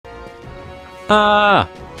Ah!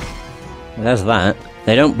 There's that.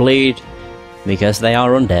 They don't bleed because they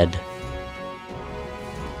are undead.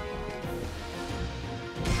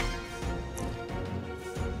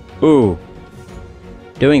 Ooh.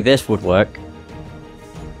 Doing this would work.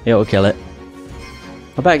 It'll kill it.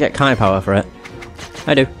 I better get Kai power for it.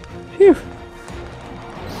 I do. Phew.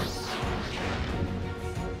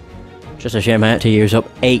 Just a shame I had to use up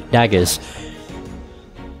 8 daggers.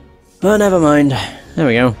 But never mind. There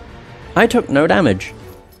we go. I took no damage.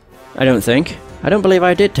 I don't think. I don't believe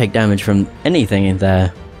I did take damage from anything in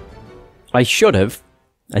there. I should have.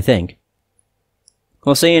 I think.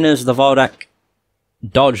 Well, seeing as the Vordak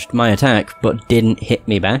dodged my attack but didn't hit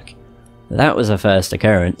me back, that was a first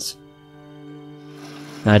occurrence.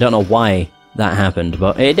 I don't know why that happened,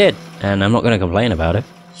 but it did, and I'm not going to complain about it.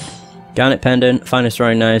 Garnet pendant, finest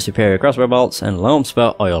throwing knife, superior crossbow bolts, and loam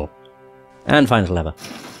spur oil. And finest leather.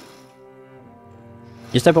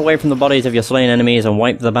 You step away from the bodies of your slain enemies and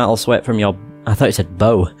wipe the battle sweat from your... I thought you said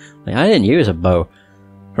bow. Like, I didn't use a bow.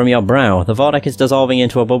 From your brow. The Vordak is dissolving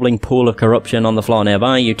into a bubbling pool of corruption on the floor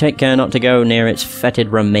nearby. You take care not to go near its fetid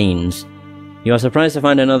remains. You are surprised to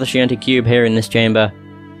find another Scienti cube here in this chamber.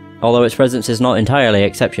 Although its presence is not entirely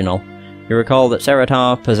exceptional. You recall that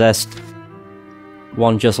Seratar possessed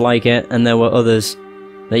one just like it, and there were others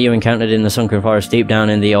that you encountered in the Sunken Forest deep down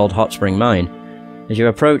in the old hot spring mine. As you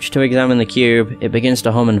approach to examine the cube, it begins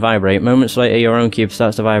to hum and vibrate. Moments later, your own cube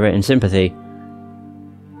starts to vibrate in sympathy.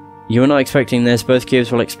 You are not expecting this. Both cubes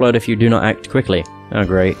will explode if you do not act quickly. Oh,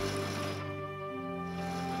 great.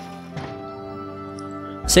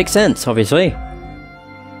 6 cents, obviously.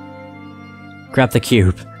 Grab the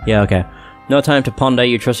cube. Yeah, okay. No time to ponder,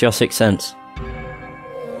 you trust your 6 cents.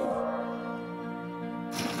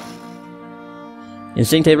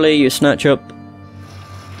 Instinctively, you snatch up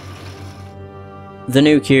the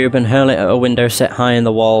new cube and hurl it at a window set high in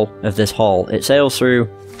the wall of this hall. It sails through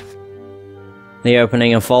the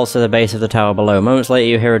opening and falls to the base of the tower below. Moments later,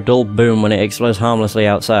 you hear a dull boom when it explodes harmlessly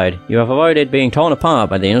outside. You have avoided being torn apart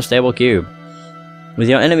by the unstable cube. With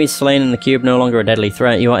your enemies slain and the cube no longer a deadly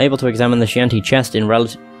threat, you are able to examine the Scienti chest in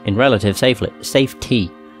relative safety.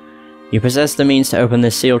 You possess the means to open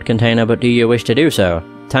this sealed container, but do you wish to do so?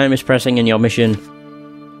 Time is pressing and your mission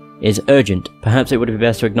is urgent. Perhaps it would be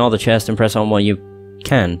best to ignore the chest and press on what you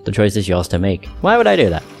can. The choice is yours to make. Why would I do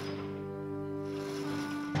that?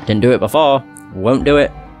 Didn't do it before. Won't do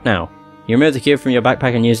it now. You remove the cube from your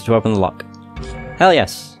backpack and use it to open the lock. Hell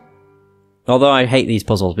yes. Although I hate these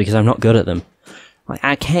puzzles because I'm not good at them. Like,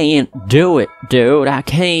 I can't do it, dude. I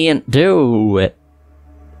can't do it.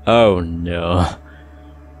 Oh no.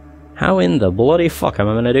 How in the bloody fuck am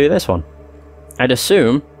I going to do this one? I'd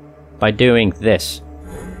assume by doing this.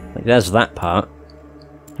 Like, there's that part.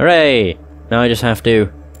 Hooray! Now I just have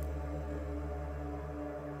to...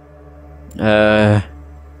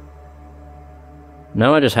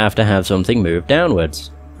 Now I just have to have something move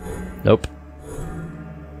downwards. Nope.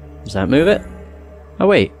 Does that move it? Oh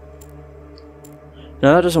wait.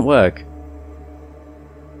 No, that doesn't work.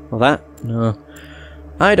 Well, that? No.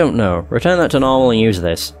 I don't know. Return that to normal and use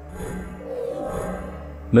this.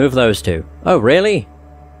 Move those two. Oh, really?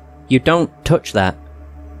 You don't touch that.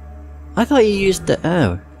 I thought you used the...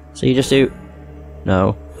 Oh. So you just do...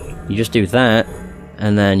 No. You just do that,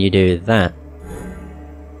 and then you do that.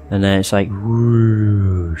 And then it's like...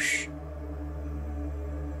 whoosh.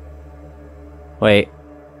 Wait.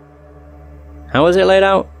 How was it laid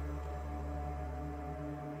out?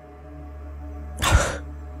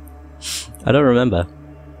 I don't remember.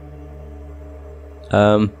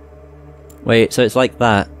 Wait, so it's like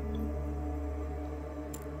that.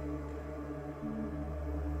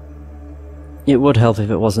 It would help if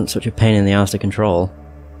it wasn't such a pain in the ass to control.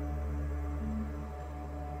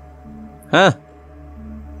 Huh?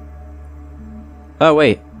 Oh,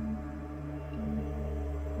 wait.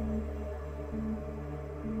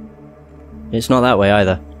 It's not that way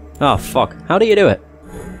either. Oh, fuck. How do you do it?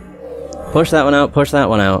 Push that one out, push that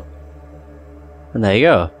one out. And there you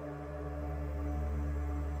go.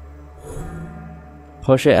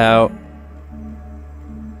 Push it out.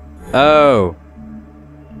 Oh.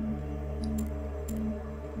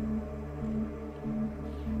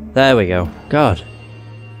 There we go. God.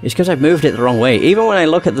 It's because I've moved it the wrong way. Even when I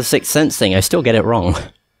look at the Sixth Sense thing, I still get it wrong.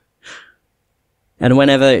 And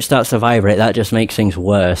whenever it starts to vibrate, that just makes things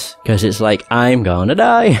worse. Because it's like, I'm gonna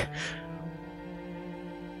die.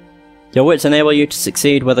 Your wits enable you to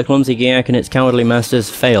succeed where the clumsy Giak and its cowardly masters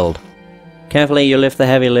failed. Carefully, you lift the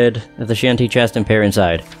heavy lid of the Scienti chest and peer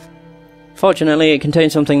inside. Fortunately, it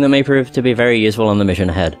contains something that may prove to be very useful on the mission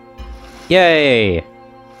ahead. Yay!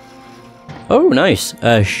 Oh, nice!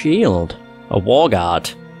 A shield. A war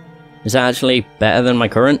guard. Is that actually better than my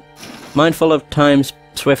current? Mindful of time's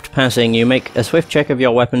swift passing, you make a swift check of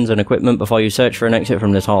your weapons and equipment before you search for an exit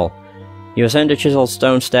from this hall. You ascend a chiseled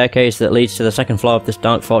stone staircase that leads to the second floor of this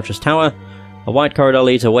dark fortress tower. A wide corridor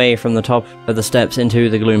leads away from the top of the steps into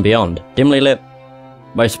the gloom beyond, dimly lit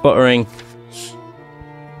by sputtering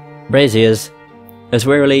braziers. As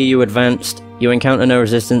wearily you advanced, you encounter no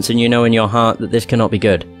resistance and you know in your heart that this cannot be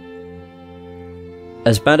good.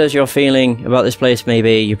 As bad as your feeling about this place may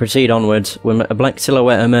be, you proceed onwards. When a black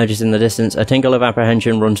silhouette emerges in the distance, a tingle of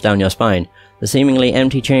apprehension runs down your spine. The seemingly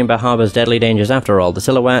empty chamber harbours deadly dangers after all. The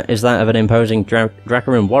silhouette is that of an imposing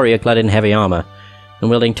Dracaroon warrior clad in heavy armour, and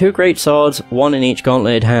wielding two great swords, one in each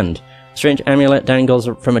gauntleted hand. A strange amulet dangles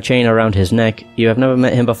from a chain around his neck. You have never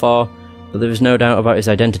met him before, but there is no doubt about his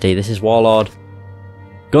identity. This is Warlord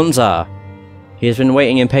Gunzar. He has been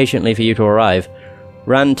waiting impatiently for you to arrive.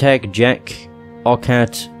 Ranteg Jack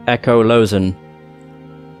Okat Echo Lozen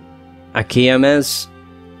Akiamez?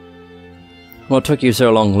 What took you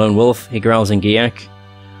so long, Lone Wolf? He growls in Giak.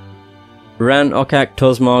 Ran Okak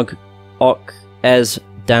Tuzmog Ok Ez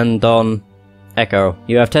Dandon Echo.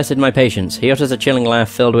 You have tested my patience. He utters a chilling laugh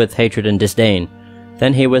filled with hatred and disdain.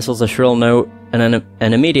 Then he whistles a shrill note, and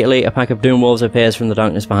immediately a pack of Doom Wolves appears from the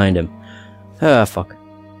darkness behind him. Ah, fuck.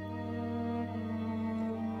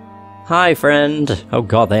 Hi, friend! Oh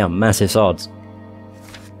god, they are massive swords.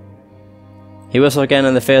 He whistles again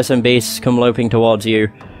and the fearsome beasts come loping towards you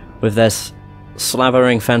with their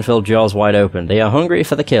slavering fan-filled jaws wide open. They are hungry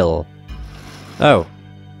for the kill. Oh.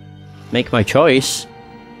 Make my choice?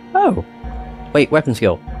 Oh. Wait, weapon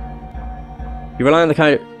skill. You rely on the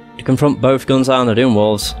kind to confront both Gunzar and the Doom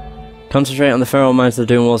Wolves. Concentrate on the feral minds of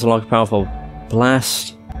the Doom Wolves and unlock a powerful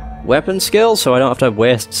blast weapon skill so I don't have to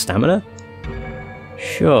waste stamina?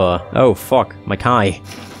 Sure. Oh fuck, my Kai.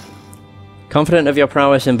 Confident of your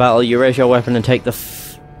prowess in battle, you raise your weapon and take the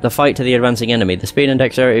fight to the advancing enemy. The speed and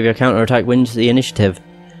dexterity of your counterattack wins the initiative,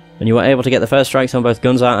 and you are able to get the first strikes on both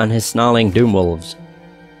Gunzar and his snarling Doom Wolves.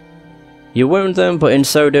 You wound them, but in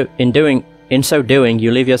so doing,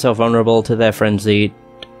 you leave yourself vulnerable to their frenzied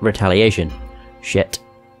retaliation. Shit.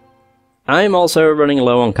 I'm also running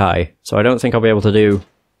low on Kai, so I don't think I'll be able to do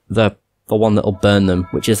the one that'll burn them,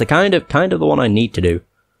 which is the kind of the one I need to do.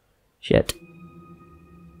 Shit.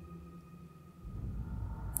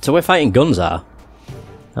 So we're fighting Gunzar.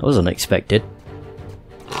 That was unexpected.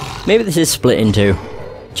 Maybe this is split into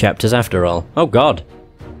chapters after all. Oh god.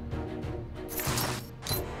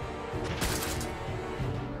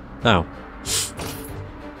 Oh.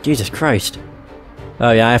 Jesus Christ.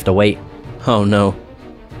 Oh yeah, I have to wait. Oh no.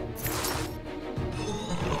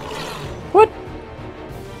 What?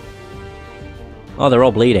 Oh, they're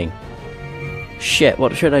all bleeding. Shit,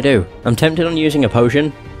 what should I do? I'm tempted on using a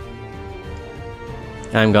potion.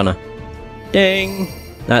 I'm gonna. Ding!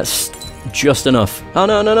 That's just enough. Oh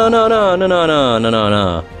no no no no no no no no no no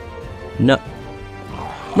no. No.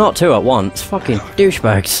 Not two at once. Fucking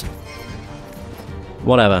douchebags.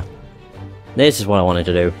 Whatever. This is what I wanted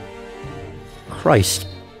to do. Christ.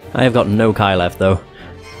 I have got no Kai left though.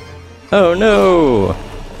 Oh no!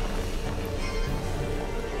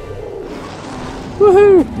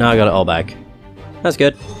 Woohoo! Now I got it all back. That's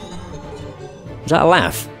good. Is that a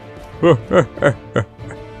laugh?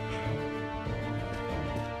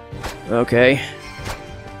 Okay.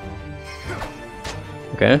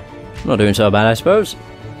 Okay. Not doing so bad, I suppose.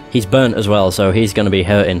 He's burnt as well, so he's gonna be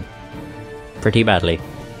hurting pretty badly.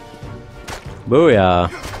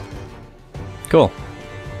 Booyah! Cool.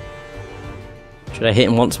 Should I hit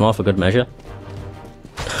him once more for good measure?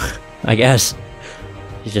 I guess.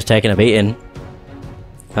 He's just taking a beating.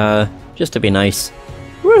 Just to be nice.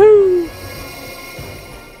 Woohoo!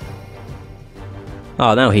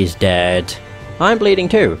 Oh, now he's dead. I'm bleeding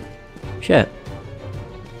too. Shit.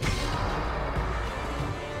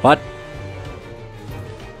 What?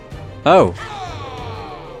 Oh.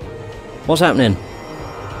 What's happening?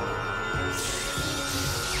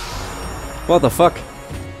 What the fuck?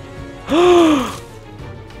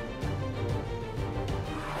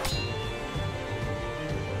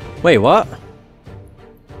 Wait, what?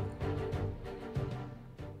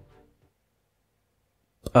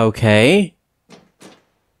 Okay.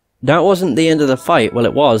 That wasn't the end of the fight. Well,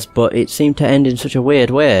 it was, but it seemed to end in such a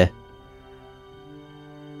weird way.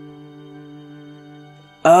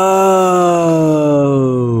 Oh.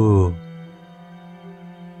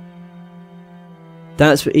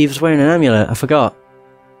 That's he was wearing an amulet, I forgot.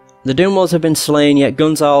 The Doom Wolves have been slain, yet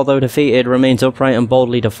Gunzar, although defeated, remains upright and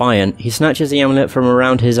boldly defiant. He snatches the amulet from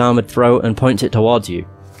around his armoured throat and points it towards you.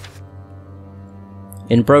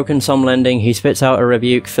 In broken Sommerlunding, he spits out a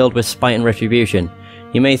rebuke filled with spite and retribution.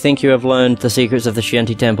 You may think you have learned the secrets of the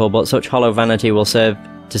Shinty Temple, but such hollow vanity will serve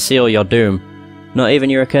to seal your doom. Not even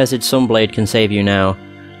your accursed Sunblade can save you now.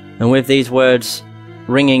 And with these words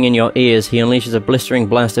ringing in your ears, he unleashes a blistering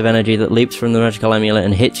blast of energy that leaps from the magical amulet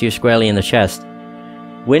and hits you squarely in the chest.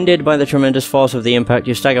 Winded by the tremendous force of the impact,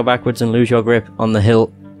 you stagger backwards and lose your grip on the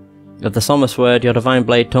hilt of the Sommer Sword. Your divine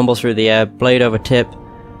blade tumbles through the air, blade over tip,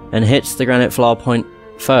 and hits the granite floor point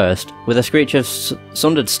first. With a screech of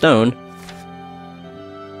sundered stone,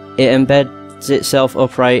 it embeds itself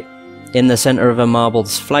upright in the center of a marble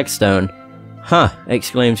flagstone. "Ha!"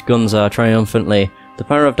 exclaims Gunzar triumphantly. "The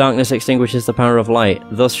power of darkness extinguishes the power of light.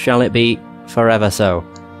 Thus shall it be forever so."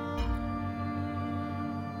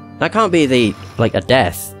 That can't be like a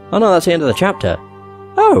death. Oh no, that's the end of the chapter.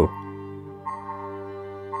 Oh!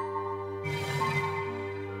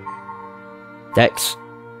 Dex.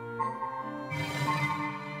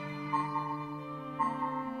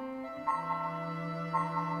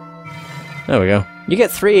 There we go. You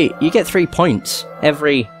get 3 points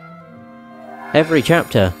every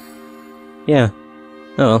chapter. Yeah.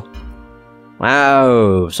 Oh well.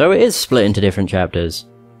 Wow. So it is split into different chapters.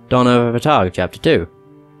 Dawn of Avatag, chapter 2.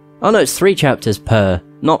 Oh no, it's 3 chapters per,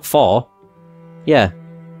 not 4. Yeah.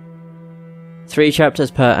 3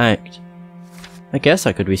 chapters per act. I guess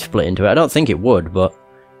I could be split into it. I don't think it would, but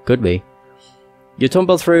could be. You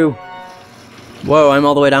tumble through... Whoa, I'm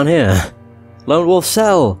all the way down here. Lone Wolf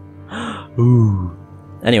Cell! Ooh.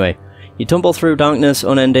 Anyway, you tumble through darkness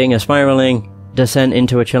unending, a spiraling descent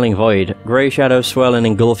into a chilling void. Grey shadows swirl and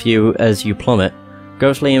engulf you as you plummet.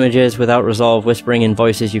 Ghostly images without resolve whispering in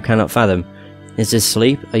voices you cannot fathom. Is this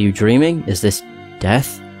sleep? Are you dreaming? Is this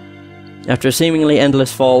death? After a seemingly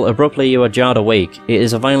endless fall, abruptly you are jarred awake. It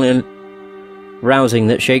is a violent rousing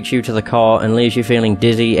that shakes you to the core and leaves you feeling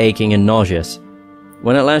dizzy, aching and nauseous.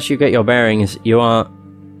 When at last you get your bearings, you are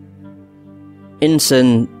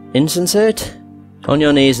insensate? On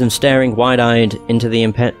your knees and staring wide-eyed into the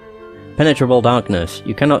impenetrable darkness.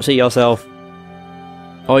 You cannot see yourself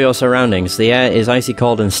or your surroundings. The air is icy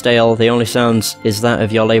cold and stale. The only sound is that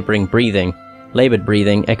of your laboured breathing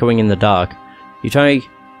echoing in the dark. You try...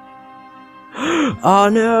 Oh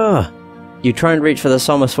no! You try and reach for the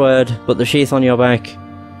Sommer Sword, but the sheath on your back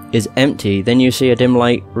is empty. Then you see a dim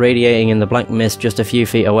light radiating in the black mist just a few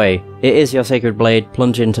feet away. It is your sacred blade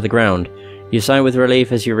plunged into the ground. You sigh with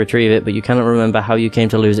relief as you retrieve it, but you cannot remember how you came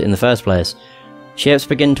to lose it in the first place. Shapes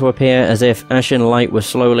begin to appear as if ashen light was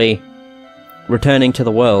slowly returning to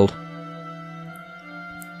the world.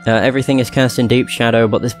 Everything is cast in deep shadow,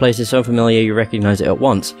 but this place is so familiar you recognize it at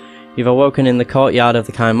once. You've awoken in the courtyard of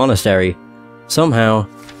the Kai Monastery. Somehow,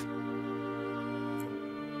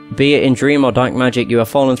 be it in dream or dark magic, you have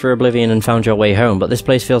fallen through oblivion and found your way home, but this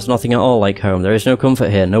place feels nothing at all like home. There is no comfort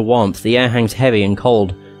here, no warmth. The air hangs heavy and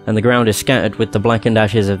cold, and the ground is scattered with the blackened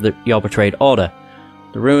ashes of your betrayed order.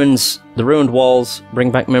 The ruined walls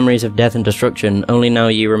bring back memories of death and destruction. Only now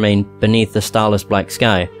you remain beneath the starless black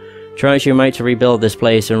sky. Try as you might to rebuild this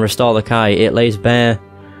place and restore the Kai, it lays bare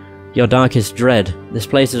your darkest dread. This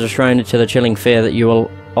place is a shrine to the chilling fear that you will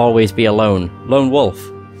always be alone. Lone Wolf.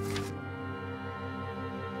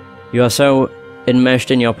 You are so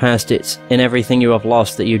enmeshed in your past, it's in everything you have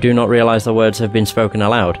lost, that you do not realize the words have been spoken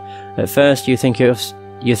aloud. At first, you think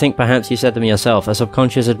perhaps you said them yourself, a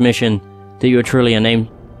subconscious admission that you truly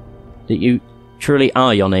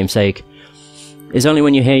are your namesake. It's only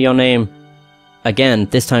when you hear your name again,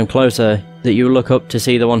 this time closer, that you look up to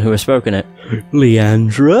see the one who has spoken it.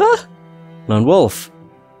 Leandra? Lone Wolf.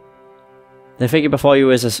 The figure before you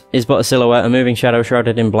is but a silhouette, a moving shadow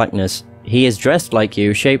shrouded in blackness. He is dressed like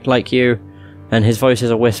you, shaped like you, and his voice is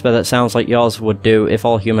a whisper that sounds like yours would do if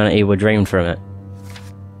all humanity were drained from it.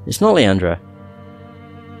 It's not Leandra.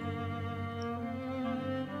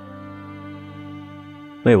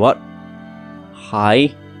 Wait, what?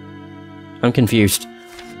 Hi? I'm confused.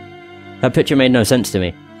 That picture made no sense to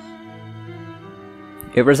me.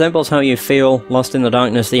 It resembles how you feel, lost in the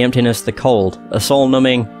darkness, the emptiness, the cold. A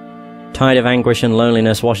soul-numbing tide of anguish and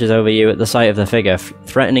loneliness washes over you at the sight of the figure,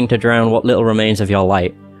 threatening to drown what little remains of your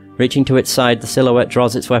light. Reaching to its side, the silhouette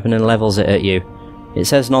draws its weapon and levels it at you. It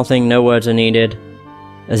says nothing, no words are needed.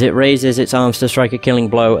 As it raises its arms to strike a killing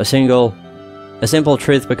blow, a simple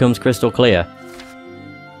truth becomes crystal clear.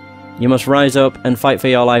 You must rise up and fight for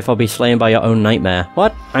your life or be slain by your own nightmare.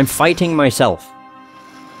 What? I'm fighting myself.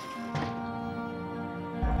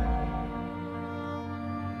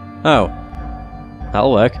 Oh.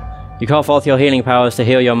 That'll work. You call forth your healing powers to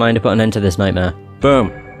heal your mind to put an end to this nightmare.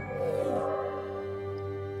 Boom.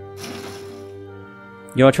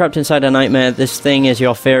 You are trapped inside a nightmare. This thing is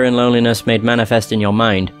your fear and loneliness made manifest in your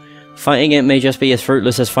mind. Fighting it may just be as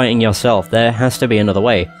fruitless as fighting yourself. There has to be another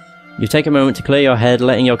way. You take a moment to clear your head,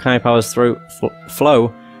 letting your Kai powers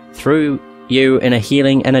flow through you in a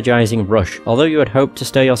healing, energizing rush. Although you had hoped to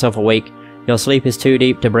stir yourself awake, your sleep is too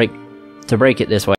deep to break it this way.